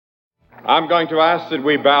I'm going to ask that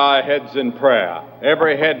we bow our heads in prayer,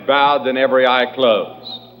 every head bowed and every eye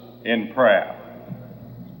closed in prayer.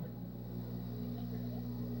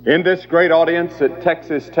 In this great audience at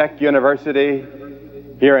Texas Tech University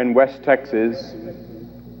here in West Texas,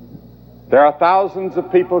 there are thousands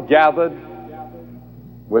of people gathered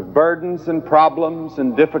with burdens and problems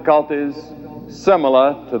and difficulties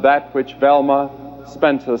similar to that which Velma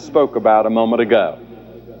Spencer spoke about a moment ago.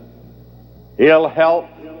 Ill health,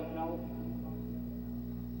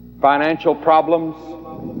 financial problems,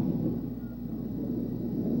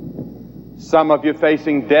 some of you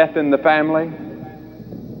facing death in the family,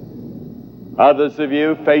 others of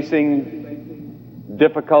you facing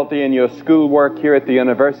difficulty in your schoolwork here at the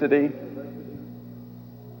university.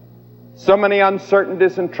 So many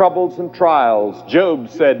uncertainties and troubles and trials.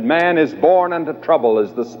 Job said, man is born unto trouble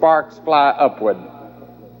as the sparks fly upward.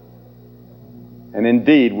 And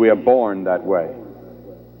indeed, we are born that way.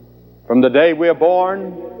 From the day we are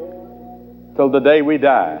born till the day we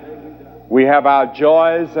die, we have our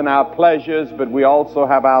joys and our pleasures, but we also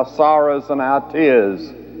have our sorrows and our tears.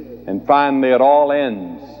 And finally, it all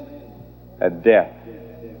ends at death.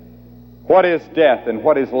 What is death and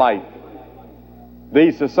what is life?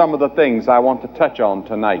 These are some of the things I want to touch on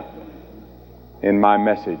tonight in my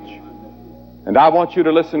message. And I want you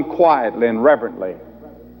to listen quietly and reverently,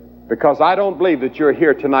 because I don't believe that you're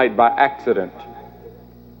here tonight by accident.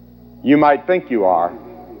 You might think you are,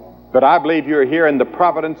 but I believe you're here in the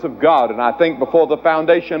providence of God, and I think before the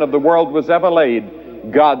foundation of the world was ever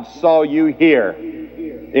laid, God saw you here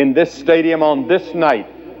in this stadium on this night,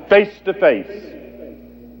 face to face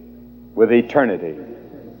with eternity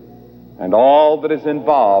and all that is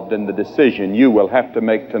involved in the decision you will have to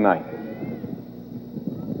make tonight.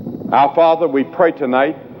 Our Father, we pray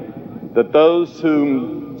tonight that those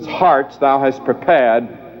whose hearts Thou hast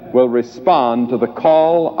prepared will respond to the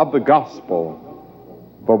call of the gospel.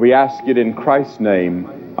 For we ask it in Christ's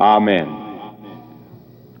name. Amen.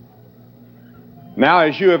 Now,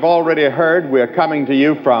 as you have already heard, we are coming to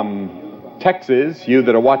you from Texas, you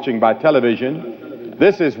that are watching by television.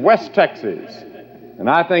 This is West Texas, and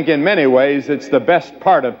I think in many ways it's the best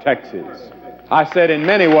part of Texas. I said in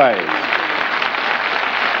many ways.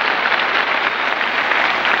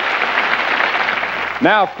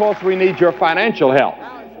 Now, of course, we need your financial help.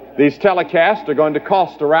 These telecasts are going to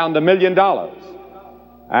cost around $1 million.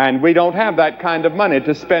 And we don't have that kind of money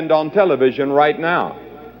to spend on television right now.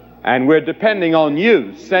 And we're depending on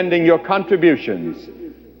you sending your contributions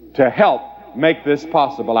to help make this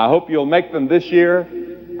possible. I hope you'll make them this year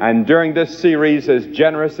and during this series as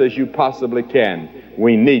generous as you possibly can.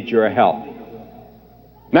 We need your help.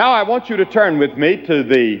 Now I want you to turn with me to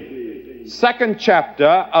the second chapter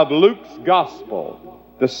of Luke's Gospel.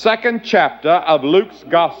 The second chapter of Luke's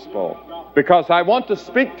Gospel. Because I want to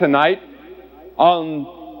speak tonight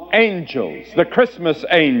on angels, the Christmas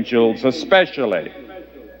angels especially.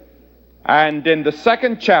 And in the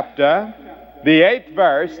second chapter, the 8th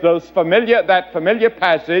verse, that familiar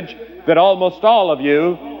passage that almost all of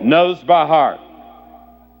you knows by heart.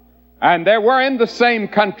 And there were in the same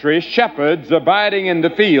country shepherds abiding in the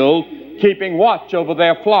field, keeping watch over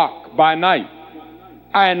their flock by night.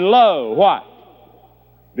 And lo, what?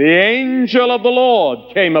 The angel of the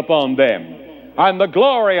Lord came upon them, and the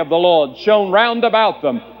glory of the Lord shone round about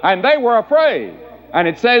them, and they were afraid. And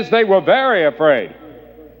it says they were very afraid.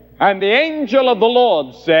 And the angel of the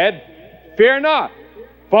Lord said, fear not,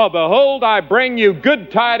 for behold, I bring you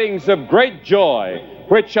good tidings of great joy,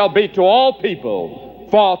 which shall be to all people.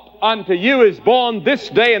 For unto you is born this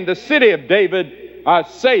day in the city of David a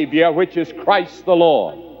Savior, which is Christ the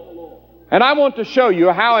Lord. And I want to show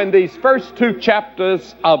you how in these first 2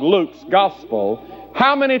 chapters of Luke's Gospel,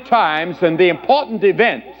 how many times in the important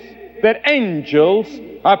events that angels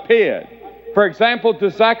appeared. For example, to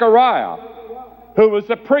Zechariah, who was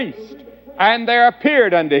a priest, and there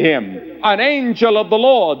appeared unto him an angel of the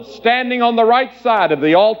Lord standing on the right side of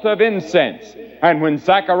the altar of incense. And when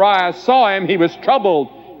Zechariah saw him, he was troubled,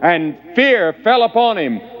 and fear fell upon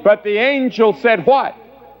him. But the angel said, what?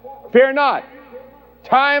 Fear not.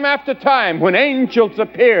 Time after time, when angels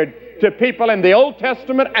appeared to people in the Old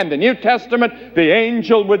Testament and the New Testament, the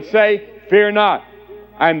angel would say, fear not.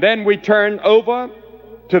 And then we turn over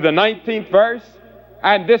to the 19th verse,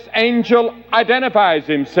 and this angel identifies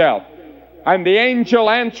himself. And the angel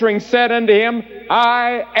answering said unto him,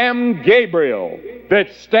 I am Gabriel,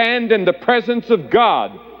 that stand in the presence of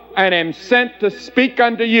God, and am sent to speak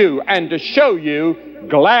unto you and to show you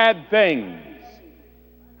glad things.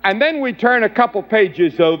 And then we turn a couple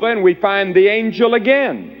pages over and we find the angel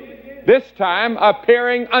again, this time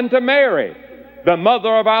appearing unto Mary, the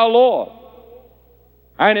mother of our Lord.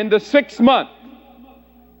 And in the 6th month,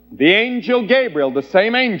 the angel Gabriel, the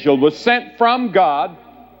same angel, was sent from God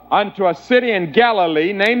unto a city in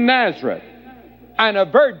Galilee named Nazareth. And a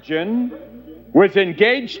virgin was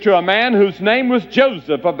engaged to a man whose name was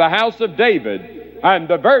Joseph of the house of David, and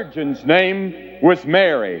the virgin's name was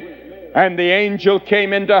Mary. And the angel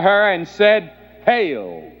came into her and said,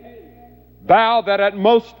 Hail, thou that art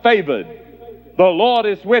most favored, the Lord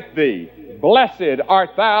is with thee. Blessed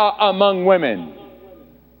art thou among women.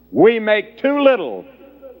 We make too little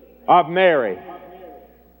of Mary.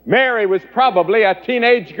 Mary was probably a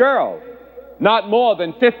teenage girl, not more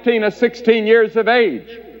than 15 or 16 years of age,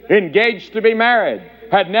 engaged to be married,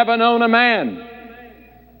 had never known a man.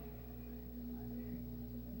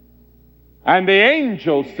 And the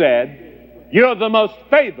angel said, You're the most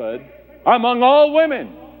favored among all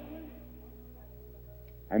women.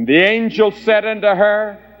 And the angel said unto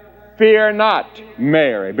her, Fear not,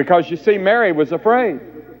 Mary. Because you see, Mary was afraid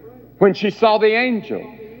when she saw the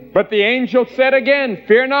angel. But the angel said again,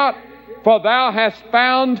 Fear not, for thou hast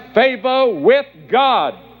found favor with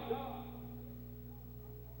God.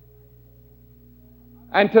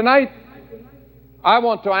 And tonight, I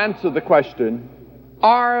want to answer the question,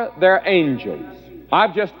 are there angels?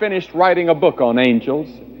 I've just finished writing a book on angels.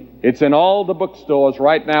 It's in all the bookstores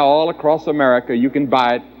right now, all across America. You can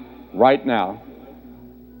buy it right now.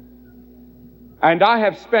 And I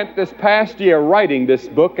have spent this past year writing this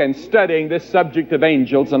book and studying this subject of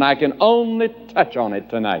angels, and I can only touch on it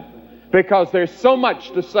tonight because there's so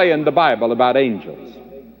much to say in the Bible about angels.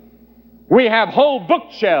 We have whole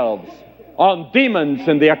bookshelves on demons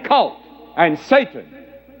and the occult and Satan,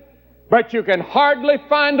 but you can hardly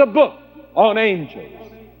find a book on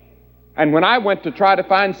angels. And when I went to try to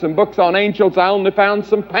find some books on angels, I only found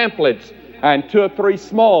some pamphlets and 2 or 3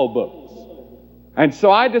 small books. And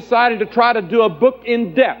so I decided to try to do a book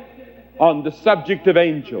in depth on the subject of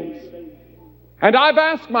angels. And I've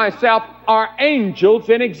asked myself, are angels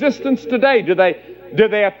in existence today? Do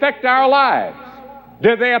they affect our lives?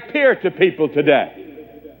 Do they appear to people today?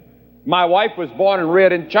 My wife was born and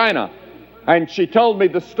reared in China, and she told me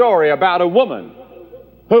the story about a woman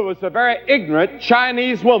who was a very ignorant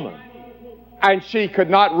Chinese woman. And she could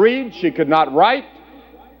not read, she could not write,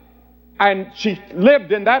 and she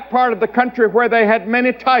lived in that part of the country where they had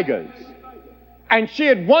many tigers. And she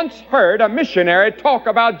had once heard a missionary talk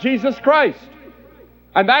about Jesus Christ.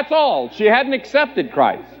 And that's all. She hadn't accepted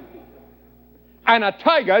Christ. And a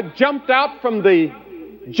tiger jumped out from the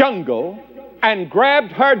jungle and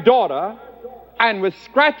grabbed her daughter and was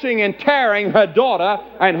scratching and tearing her daughter,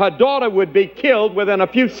 and her daughter would be killed within a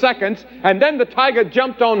few seconds. And then the tiger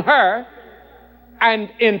jumped on her,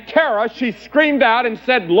 and in terror, she screamed out and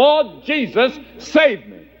said, Lord Jesus, save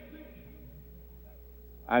me.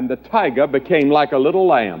 And the tiger became like a little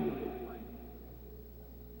lamb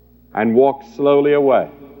and walked slowly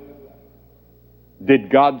away.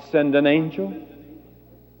 Did God send an angel?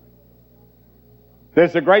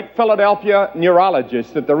 There's a great Philadelphia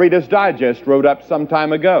neurologist that the Reader's Digest wrote up some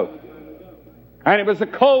time ago. And it was a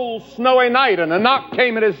cold, snowy night, and a knock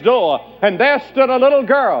came at his door, and there stood a little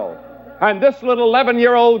girl. And this little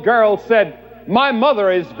 11-year-old girl said, My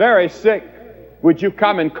mother is very sick. Would you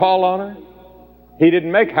come and call on her? He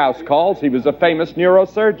didn't make house calls. He was a famous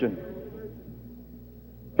neurosurgeon.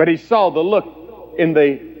 But he saw the look in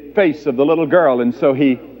the face of the little girl, and so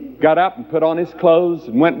he got up and put on his clothes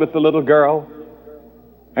and went with the little girl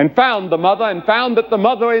and found the mother, and found that the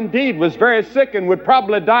mother indeed was very sick and would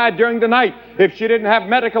probably die during the night if she didn't have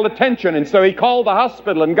medical attention. And so he called the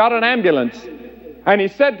hospital and got an ambulance. And he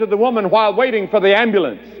said to the woman while waiting for the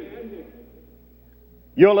ambulance,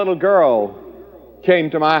 Your little girl came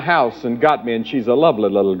to my house and got me, and she's a lovely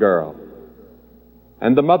little girl.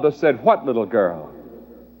 And the mother said, What little girl?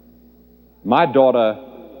 My daughter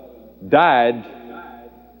died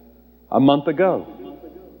a month ago.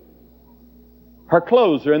 Her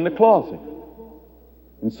clothes are in the closet.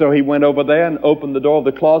 And so he went over there and opened the door of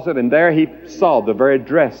the closet, and there he saw the very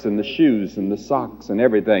dress and the shoes and the socks and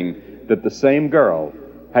everything that the same girl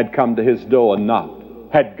had come to his door and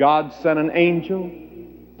knocked. Had God sent an angel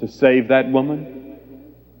to save that woman?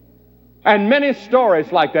 And many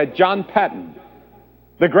stories like that. John Patton,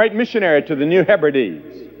 the great missionary to the New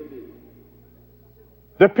Hebrides.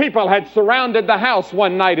 The people had surrounded the house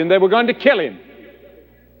one night and they were going to kill him.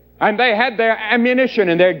 And they had their ammunition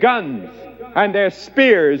and their guns and their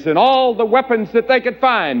spears and all the weapons that they could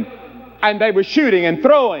find. And they were shooting and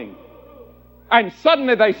throwing. And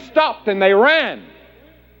suddenly they stopped and they ran.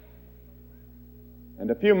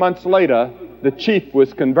 And a few months later, the chief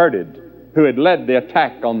was converted who had led the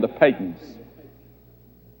attack on the Patons.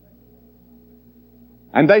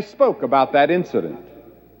 And they spoke about that incident.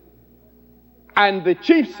 And the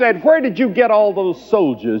chief said, "Where did you get all those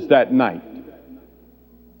soldiers that night?"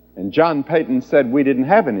 And John Peyton said, "We didn't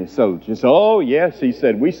have any soldiers." "Oh, yes," he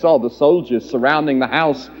said, "we saw the soldiers surrounding the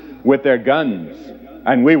house with their guns,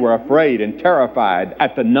 and we were afraid and terrified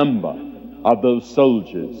at the number of those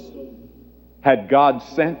soldiers." Had God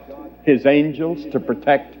sent His angels to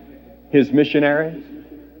protect His missionaries?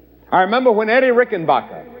 I remember when Eddie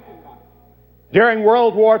Rickenbacker, during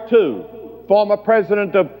World War II, former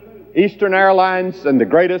president of Eastern Airlines and the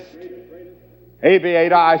greatest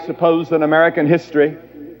aviator, I suppose, in American history,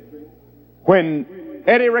 when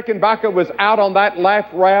Eddie Rickenbacker was out on that life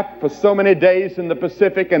raft for so many days in the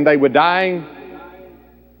Pacific and they were dying,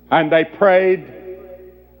 and they prayed,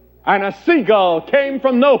 and a seagull came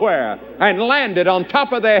from nowhere and landed on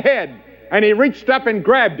top of their head, and he reached up and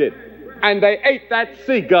grabbed it, and they ate that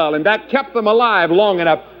seagull, and that kept them alive long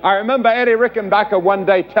enough. I remember Eddie Rickenbacker one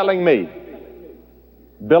day telling me,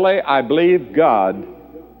 "Billy, I believe God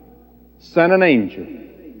sent an angel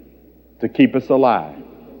to keep us alive."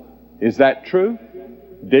 Is that true?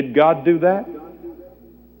 Did God do that?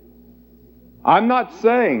 I'm not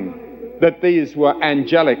saying that these were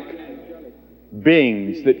angelic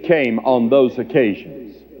beings that came on those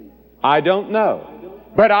occasions. I don't know.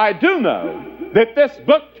 But I do know that this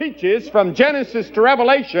book teaches from Genesis to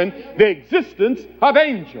Revelation the existence of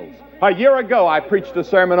angels. A year ago I preached a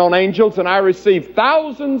sermon on angels, and I received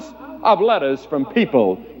thousands of letters from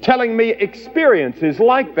people telling me experiences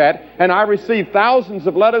like that, and I received thousands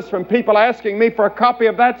of letters from people asking me for a copy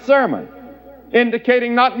of that sermon,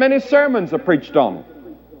 indicating not many sermons are preached on it.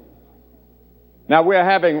 Now we're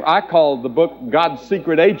having, I call the book God's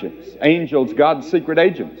Secret Agents, Angels, God's Secret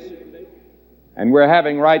Agents. And we're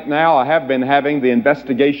having right now, I have been having the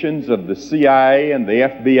investigations of the CIA and the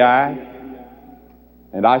FBI.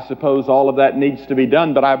 And I suppose all of that needs to be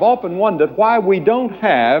done, but I've often wondered why we don't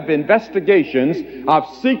have investigations of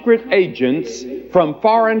secret agents from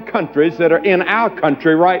foreign countries that are in our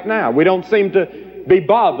country right now. We don't seem to be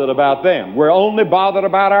bothered about them. We're only bothered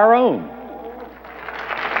about our own.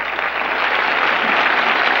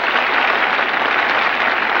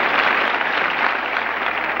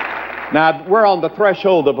 Now, we're on the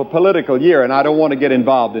threshold of a political year, and I don't want to get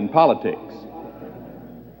involved in politics.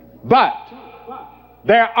 But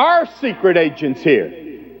there are secret agents here.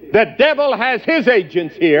 The devil has his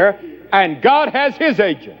agents here, and God has His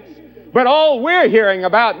agents. But all we're hearing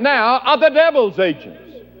about now are the devil's agents.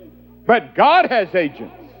 But God has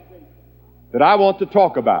agents that I want to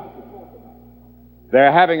talk about.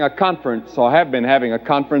 They're having a conference, or have been having a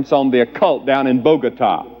conference on the occult down in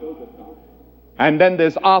Bogota. And then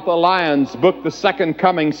there's Arthur Lyon's book, The Second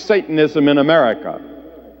Coming, Satanism in America.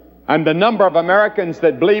 And the number of Americans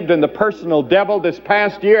that believed in the personal devil this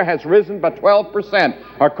past year has risen by 12%,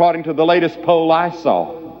 according to the latest poll I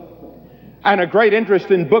saw. And a great interest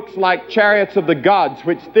in books like Chariots of the Gods,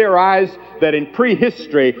 which theorize that in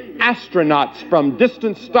prehistory, astronauts from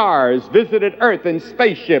distant stars visited Earth in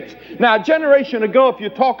spaceships. Now, a generation ago, if you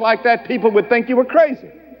talk like that, people would think you were crazy.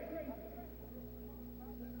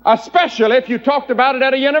 Especially if you talked about it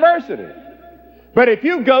at a university. But if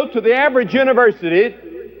you go to the average university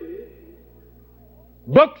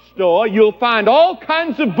bookstore, you'll find all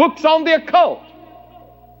kinds of books on the occult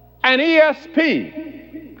and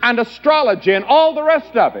ESP and astrology and all the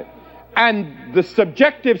rest of it. And the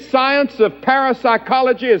subjective science of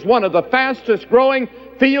parapsychology is one of the fastest growing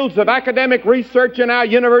fields of academic research in our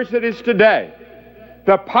universities today.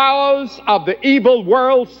 The powers of the evil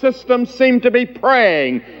world system seem to be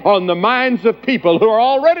preying on the minds of people who are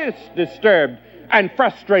already disturbed and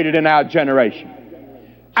frustrated in our generation.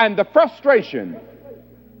 And the frustration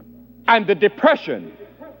and the depression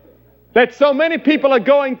that so many people are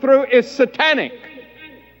going through is satanic,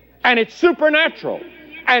 and it's supernatural,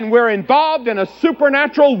 and we're involved in a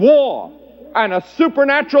supernatural war, and a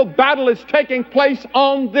supernatural battle is taking place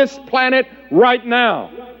on this planet right now.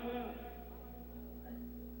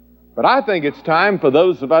 But I think it's time for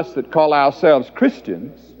those of us that call ourselves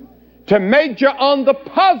Christians to major on the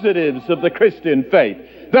positives of the Christian faith.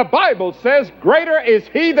 The Bible says, "Greater is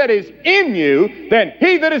He that is in you than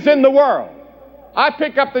he that is in the world." I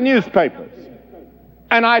pick up the newspapers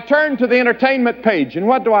and I turn to the entertainment page, and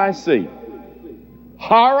what do I see?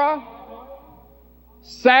 Horror,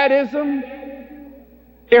 sadism,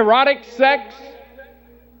 erotic sex,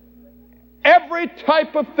 every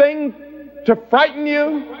type of thing to frighten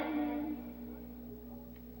you,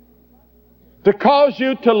 to cause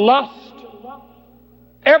you to lust,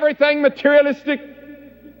 everything materialistic,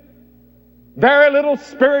 very little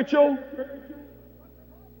spiritual.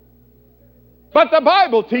 But the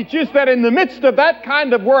Bible teaches that in the midst of that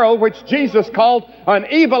kind of world, which Jesus called an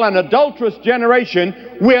evil and adulterous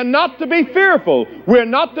generation, we're not to be fearful. We're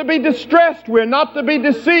not to be distressed. We're not to be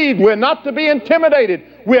deceived. We're not to be intimidated.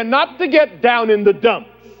 We're not to get down in the dumps.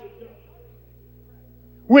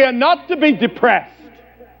 We are not to be depressed.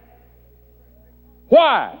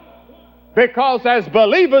 Why? Because as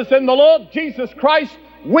believers in the Lord Jesus Christ,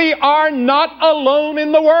 we are not alone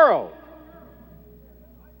in the world.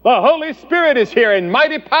 The Holy Spirit is here in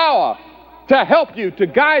mighty power to help you, to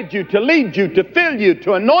guide you, to lead you, to fill you,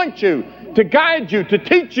 to anoint you, to guide you, to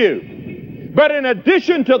teach you. But in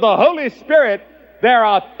addition to the Holy Spirit, there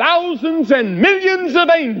are thousands and millions of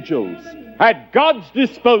angels at God's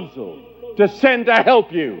disposal to send to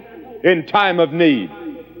help you in time of need.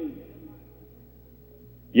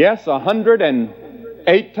 Yes,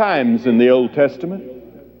 108 times in the Old Testament,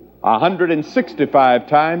 165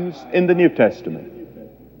 times in the New Testament.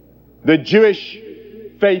 The Jewish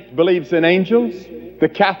faith believes in angels, the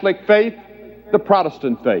Catholic faith, the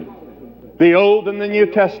Protestant faith. The Old and the New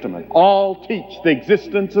Testament all teach the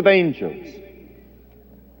existence of angels.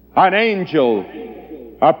 An angel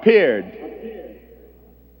appeared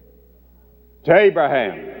to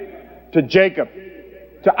Abraham, to Jacob,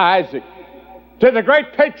 to Isaac, to the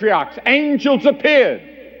great patriarchs. Angels appeared.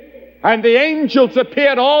 And the angels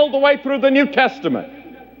appeared all the way through the New Testament.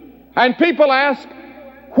 And people ask,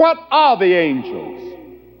 what are the angels?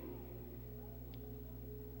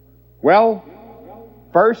 Well,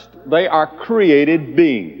 first, they are created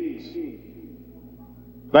beings.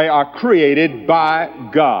 They are created by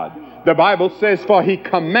God. The Bible says, for He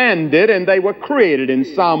commanded and they were created in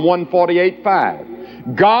Psalm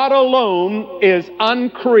 148:5. God alone is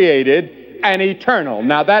uncreated and eternal.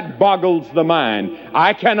 Now that boggles the mind.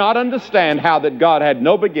 I cannot understand how that God had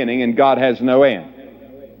no beginning and God has no end.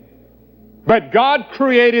 But God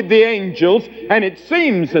created the angels, and it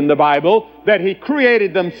seems in the Bible that He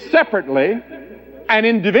created them separately and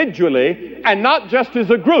individually and not just as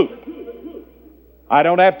a group. I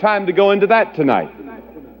don't have time to go into that tonight.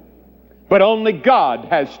 But only God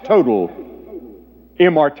has total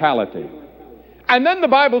immortality. And then the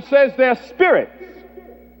Bible says they're spirits.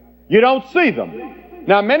 You don't see them.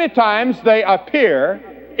 Now, many times they appear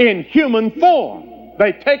in human form.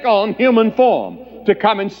 They take on human form to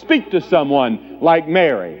come and speak to someone like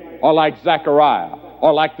Mary or like Zechariah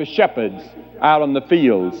or like the shepherds out on the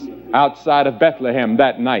fields outside of Bethlehem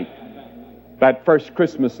that night, that first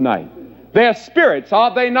Christmas night. They're spirits.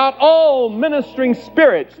 Are they not all ministering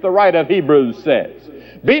spirits, the writer of Hebrews says?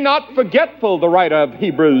 Be not forgetful, the writer of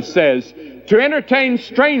Hebrews says, to entertain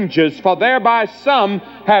strangers, for thereby some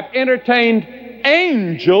have entertained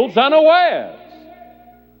angels unawares.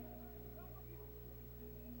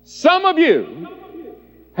 Some of you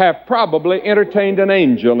have probably entertained an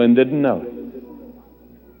angel and didn't know it.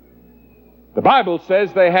 The Bible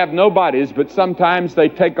says they have no bodies, but sometimes they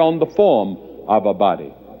take on the form of a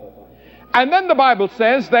body. And then the Bible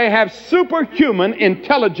says they have superhuman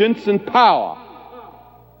intelligence and power.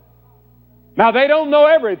 Now, they don't know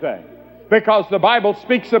everything, because the Bible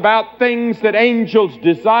speaks about things that angels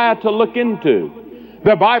desire to look into.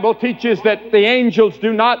 The Bible teaches that the angels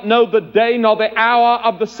do not know the day nor the hour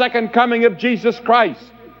of the second coming of Jesus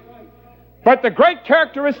Christ. But the great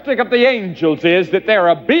characteristic of the angels is that they're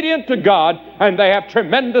obedient to God and they have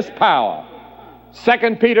tremendous power.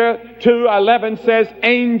 2 Peter 2:11 says,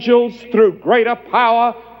 angels through greater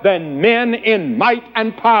power than men in might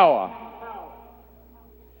and power.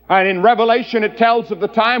 And in Revelation it tells of the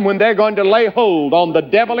time when they're going to lay hold on the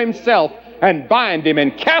devil himself and bind him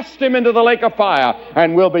and cast him into the lake of fire,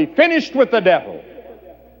 and will be finished with the devil.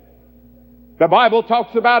 The Bible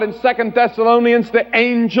talks about in 2 Thessalonians the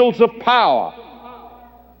angels of power.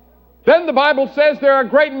 Then the Bible says there are a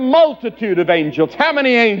great multitude of angels. How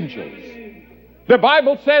many angels? The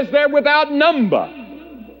Bible says they're without number.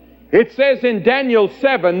 It says in Daniel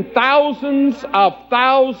 7, thousands of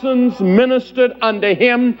thousands ministered unto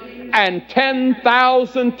him, and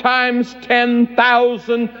 10,000 times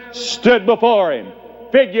 10,000 stood before him.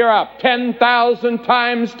 Figure up, 10,000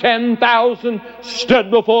 times 10,000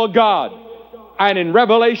 stood before God. And in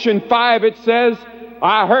Revelation 5 it says,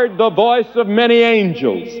 I heard the voice of many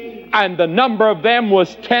angels, and the number of them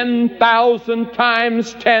was 10,000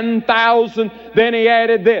 times 10,000. Then he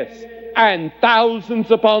added this, and thousands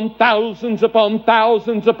upon thousands upon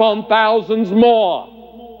thousands upon thousands more.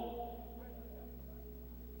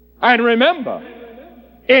 And remember,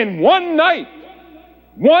 in one night,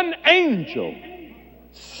 one angel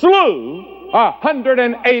slew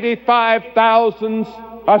 185,000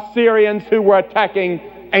 Assyrians who were attacking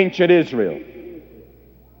ancient Israel.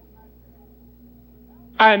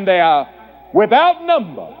 And there are without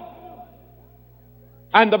number.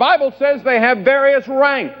 And the Bible says they have various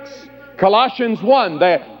ranks. Colossians 1,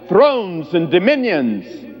 they're thrones and dominions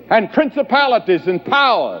and principalities and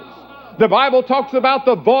powers. The Bible talks about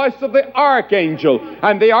the voice of the archangel,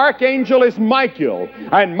 and the archangel is Michael,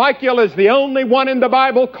 and Michael is the only one in the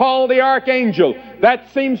Bible called the archangel.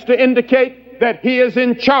 That seems to indicate that he is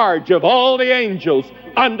in charge of all the angels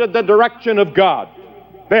under the direction of God.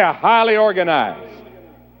 They are highly organized.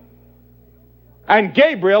 And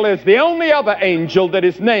Gabriel is the only other angel that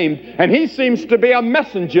is named, and he seems to be a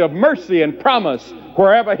messenger of mercy and promise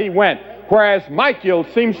wherever he went, whereas Michael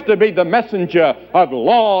seems to be the messenger of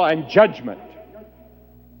law and judgment.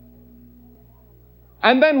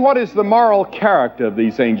 And then what is the moral character of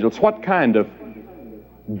these angels? What kind of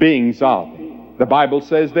beings are they? The Bible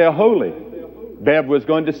says they're holy. Bev was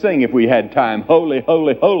going to sing if we had time. Holy,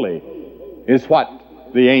 holy, holy is what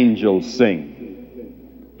the angels sing.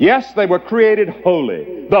 Yes, they were created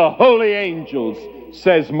holy. The holy angels,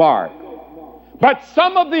 says Mark. But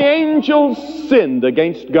some of the angels sinned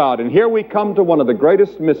against God. And here we come to one of the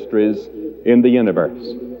greatest mysteries in the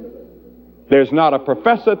universe. There's not a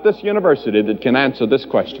professor at this university that can answer this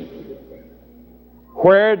question.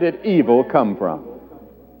 Where did evil come from?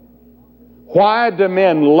 Why do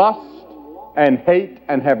men lust and hate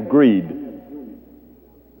and have greed?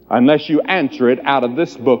 Unless you answer it out of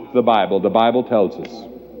this book, the Bible. The Bible tells us.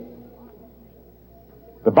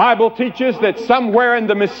 The Bible teaches that somewhere in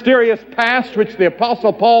the mysterious past, which the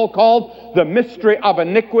Apostle Paul called the mystery of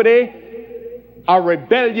iniquity, a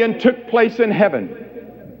rebellion took place in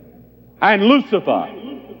heaven. And Lucifer,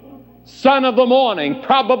 son of the morning,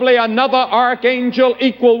 probably another archangel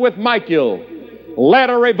equal with Michael,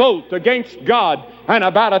 led a revolt against God, and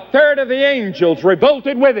about a third of the angels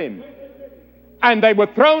revolted with him. And they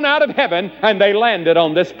were thrown out of heaven, and they landed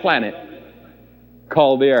on this planet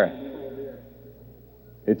called the earth.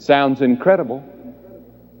 It sounds incredible,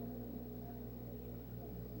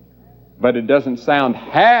 but it doesn't sound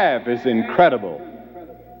half as incredible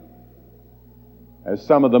as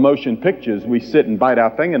some of the motion pictures we sit and bite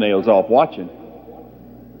our fingernails off watching,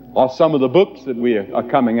 or some of the books that are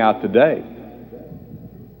coming out today.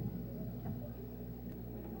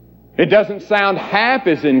 It doesn't sound half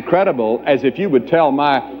as incredible as if you would tell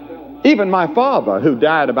even my father, who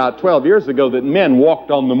died about 12 years ago, that men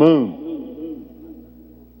walked on the moon.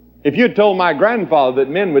 If you'd told my grandfather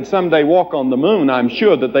that men would someday walk on the moon, I'm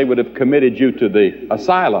sure that they would have committed you to the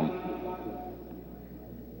asylum.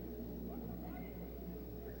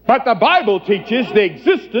 But the Bible teaches the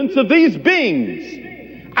existence of these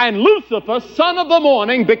beings. And Lucifer, son of the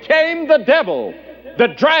morning, became the devil, the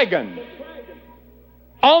dragon,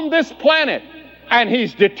 on this planet. And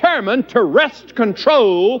he's determined to wrest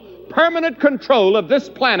control, permanent control of this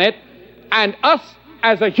planet and us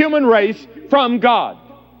as a human race from God.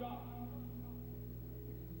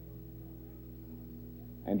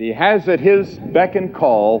 And he has at his beck and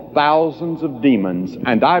call thousands of demons,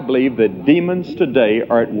 and I believe that demons today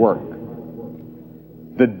are at work.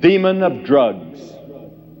 The demon of drugs.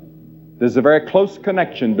 There's a very close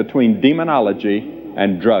connection between demonology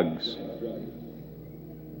and drugs.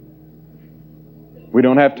 We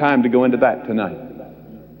don't have time to go into that tonight.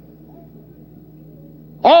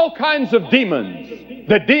 All kinds of demons.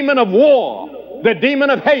 The demon of war, the demon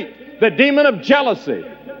of hate, the demon of jealousy,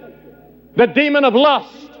 the demon of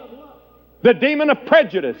lust, the demon of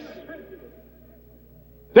prejudice.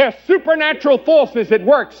 There are supernatural forces at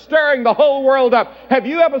work stirring the whole world up. Have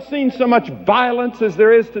you ever seen so much violence as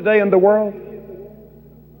there is today in the world?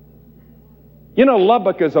 You know,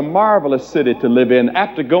 Lubbock is a marvelous city to live in.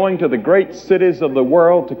 After going to the great cities of the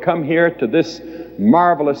world, to come here to this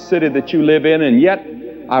marvelous city that you live in, and yet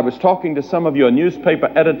I was talking to some of your newspaper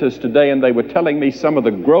editors today, and they were telling me some of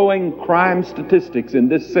the growing crime statistics in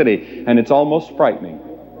this city, and it's almost frightening.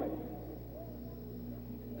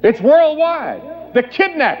 It's worldwide. The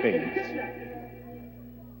kidnappings,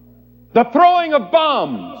 the throwing of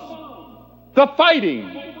bombs, the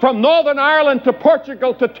fighting from Northern Ireland to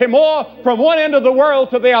Portugal to Timor, from one end of the world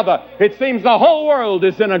to the other. It seems the whole world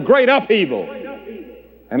is in a great upheaval.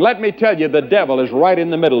 And let me tell you, the devil is right in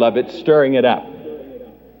the middle of it, stirring it up.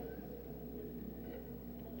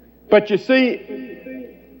 But you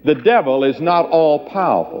see, the devil is not all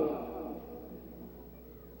powerful.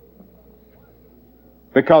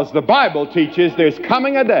 Because the Bible teaches there's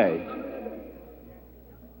coming a day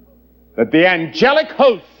that the angelic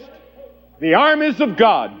host, the armies of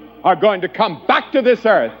God, are going to come back to this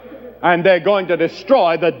earth, and they're going to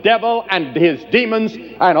destroy the devil and his demons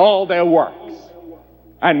and all their works.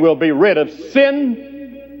 And we'll be rid of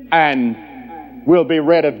sin, and we'll be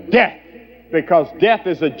rid of death, because death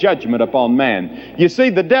is a judgment upon man. You see,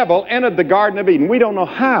 the devil entered the Garden of Eden. We don't know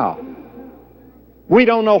how. We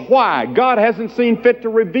don't know why. God hasn't seen fit to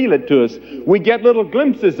reveal it to us. We get little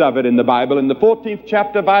glimpses of it in the Bible. In the 14th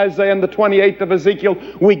chapter of Isaiah and the 28th of Ezekiel,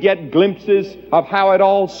 we get glimpses of how it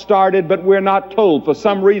all started, but we're not told. For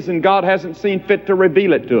some reason, God hasn't seen fit to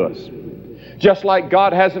reveal it to us. Just like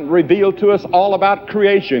God hasn't revealed to us all about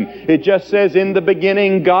creation. It just says, in the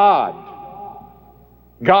beginning, God.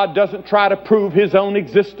 God doesn't try to prove His own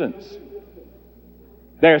existence.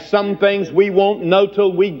 There are some things we won't know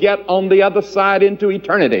till we get on the other side into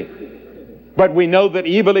eternity. But we know that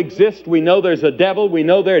evil exists. We know there's a devil. We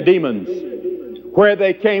know there are demons. Where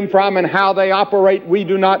they came from and how they operate, we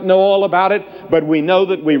do not know all about it. But we know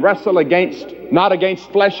that we wrestle not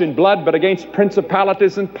against flesh and blood, but against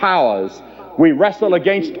principalities and powers. We wrestle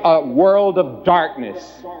against a world of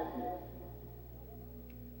darkness.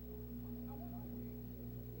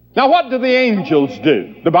 Now, what do the angels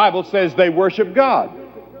do? The Bible says they worship God.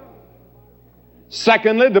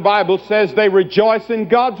 Secondly, the Bible says they rejoice in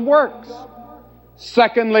God's works.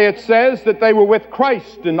 Secondly, it says that they were with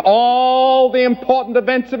Christ in all the important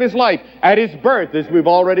events of His life, at His birth, as we've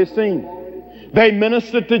already seen. They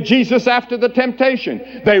ministered to Jesus after the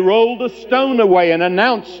temptation. They rolled a stone away and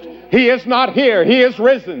announced, He is not here, He is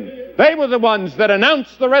risen. They were the ones that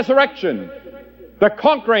announced the resurrection, the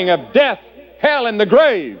conquering of death, hell, and the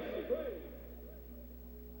grave.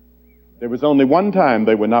 There was only one time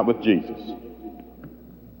they were not with Jesus.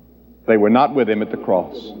 They were not with Him at the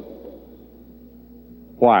cross.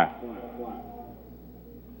 Why?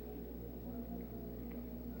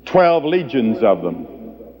 12 legions of them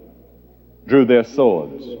drew their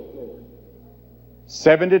swords.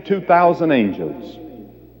 72,000 angels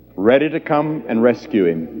ready to come and rescue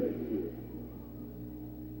Him.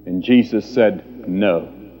 And Jesus said,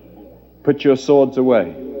 no. Put your swords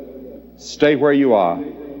away. Stay where you are.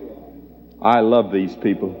 I love these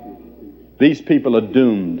people. These people are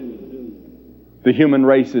doomed. The human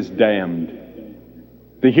race is damned.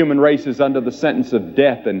 The human race is under the sentence of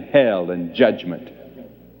death and hell and judgment.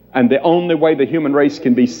 And the only way the human race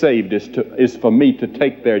can be saved is for me to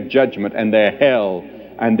take their judgment and their hell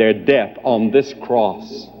and their death on this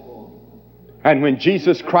cross. And when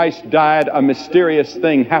Jesus Christ died, a mysterious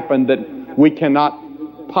thing happened that we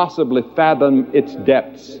cannot possibly fathom its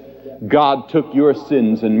depths. God took your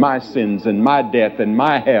sins and my death and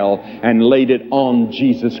my hell and laid it on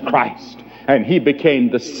Jesus Christ. And He became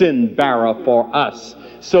the sin bearer for us.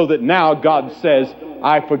 So that now God says,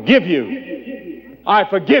 I forgive you. I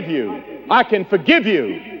forgive you. I can forgive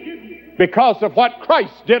you because of what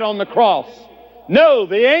Christ did on the cross. No,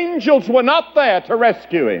 the angels were not there to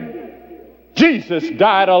rescue Him. Jesus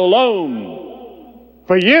died alone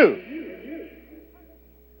for you.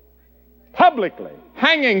 Publicly,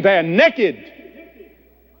 hanging there naked.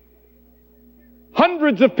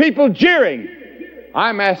 Hundreds of people jeering.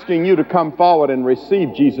 I'm asking you to come forward and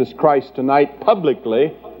receive Jesus Christ tonight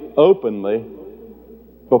publicly, openly,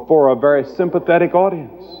 before a very sympathetic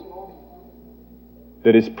audience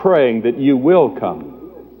that is praying that you will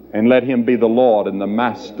come and let Him be the Lord and the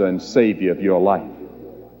Master and Savior of your life.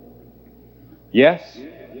 Yes?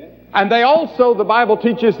 And they also, the Bible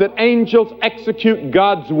teaches that angels execute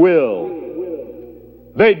God's will.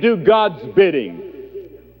 They do God's bidding.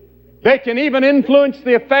 They can even influence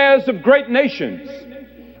the affairs of great nations.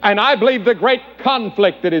 And I believe the great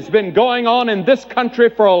conflict that has been going on in this country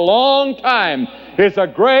for a long time is a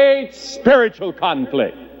great spiritual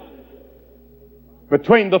conflict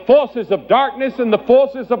between the forces of darkness and the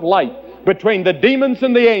forces of light, between the demons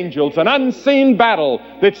and the angels, an unseen battle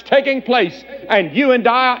that's taking place, and you and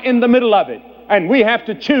I are in the middle of it. And we have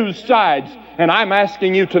to choose sides, and I'm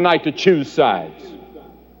asking you tonight to choose sides.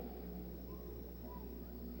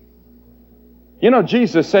 You know,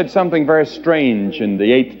 Jesus said something very strange in the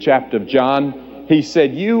 8th chapter of John. He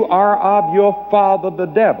said, you are of your father the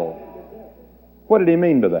devil. What did He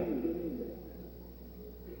mean by that?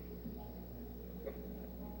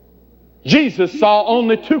 Jesus saw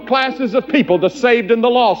only two classes of people, the saved and the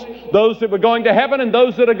lost, those that were going to heaven and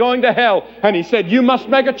those that are going to hell. And He said, you must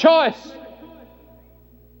make a choice.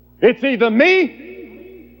 It's either me,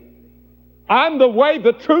 I'm the way,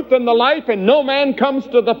 the truth, and the life, and no man comes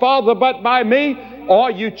to the Father but by me,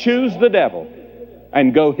 or you choose the devil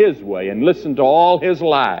and go his way and listen to all his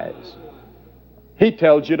lies. He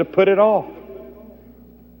tells you to put it off.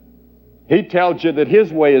 He tells you that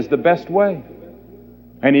his way is the best way.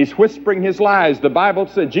 And he's whispering his lies. The Bible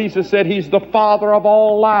said, Jesus said He's the father of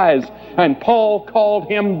all lies. And Paul called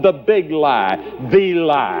Him the big lie, the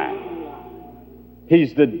lie.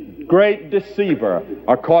 He's the great deceiver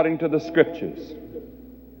according to the Scriptures.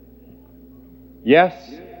 Yes,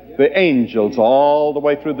 the angels all the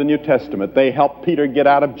way through the New Testament, they helped Peter get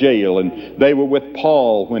out of jail, and they were with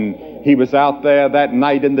Paul when he was out there that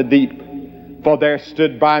night in the deep. For there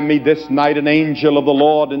stood by me this night an angel of the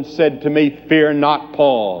Lord and said to me, Fear not,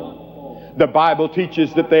 Paul. The Bible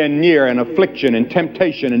teaches that they're near in affliction and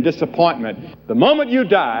temptation and disappointment. The moment you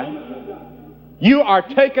die, you are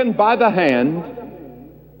taken by the hand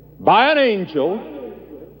by an angel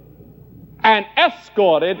and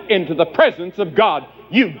escorted into the presence of God.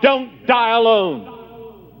 You don't die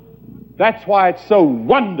alone. That's why it's so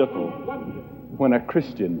wonderful when a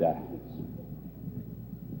Christian dies.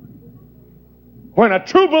 When a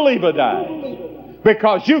true believer dies.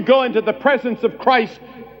 Because you go into the presence of Christ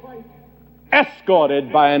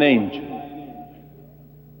escorted by an angel.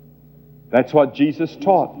 That's what Jesus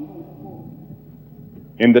taught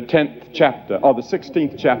in the 10th chapter or the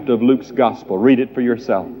 16th chapter of Luke's Gospel. Read it for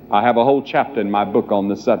yourself. I have a whole chapter in my book on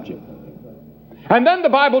the subject. And then the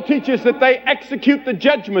Bible teaches that they execute the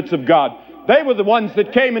judgments of God. They were the ones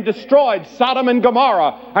that came and destroyed Sodom and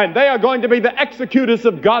Gomorrah, and they are going to be the executors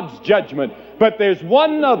of God's judgment. But there's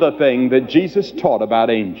one other thing that Jesus taught about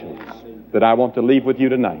angels that I want to leave with you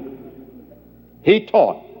tonight. He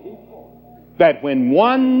taught that when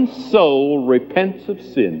one soul repents of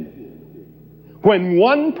sin, when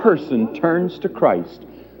one person turns to Christ,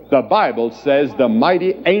 the Bible says the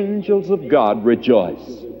mighty angels of God rejoice.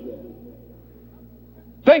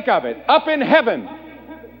 Think of it. Up in heaven,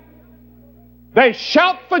 they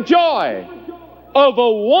shout for joy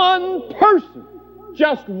over one person,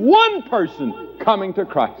 just one person coming to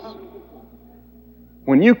Christ.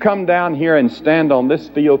 When you come down here and stand on this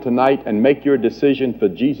field tonight and make your decision for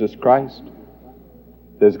Jesus Christ,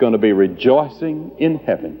 there's going to be rejoicing in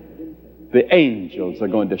heaven. The angels are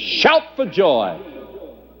going to shout for joy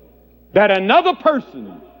that another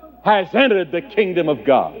person has entered the kingdom of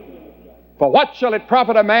God. For what shall it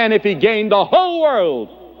profit a man if he gain the whole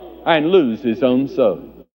world and lose his own soul?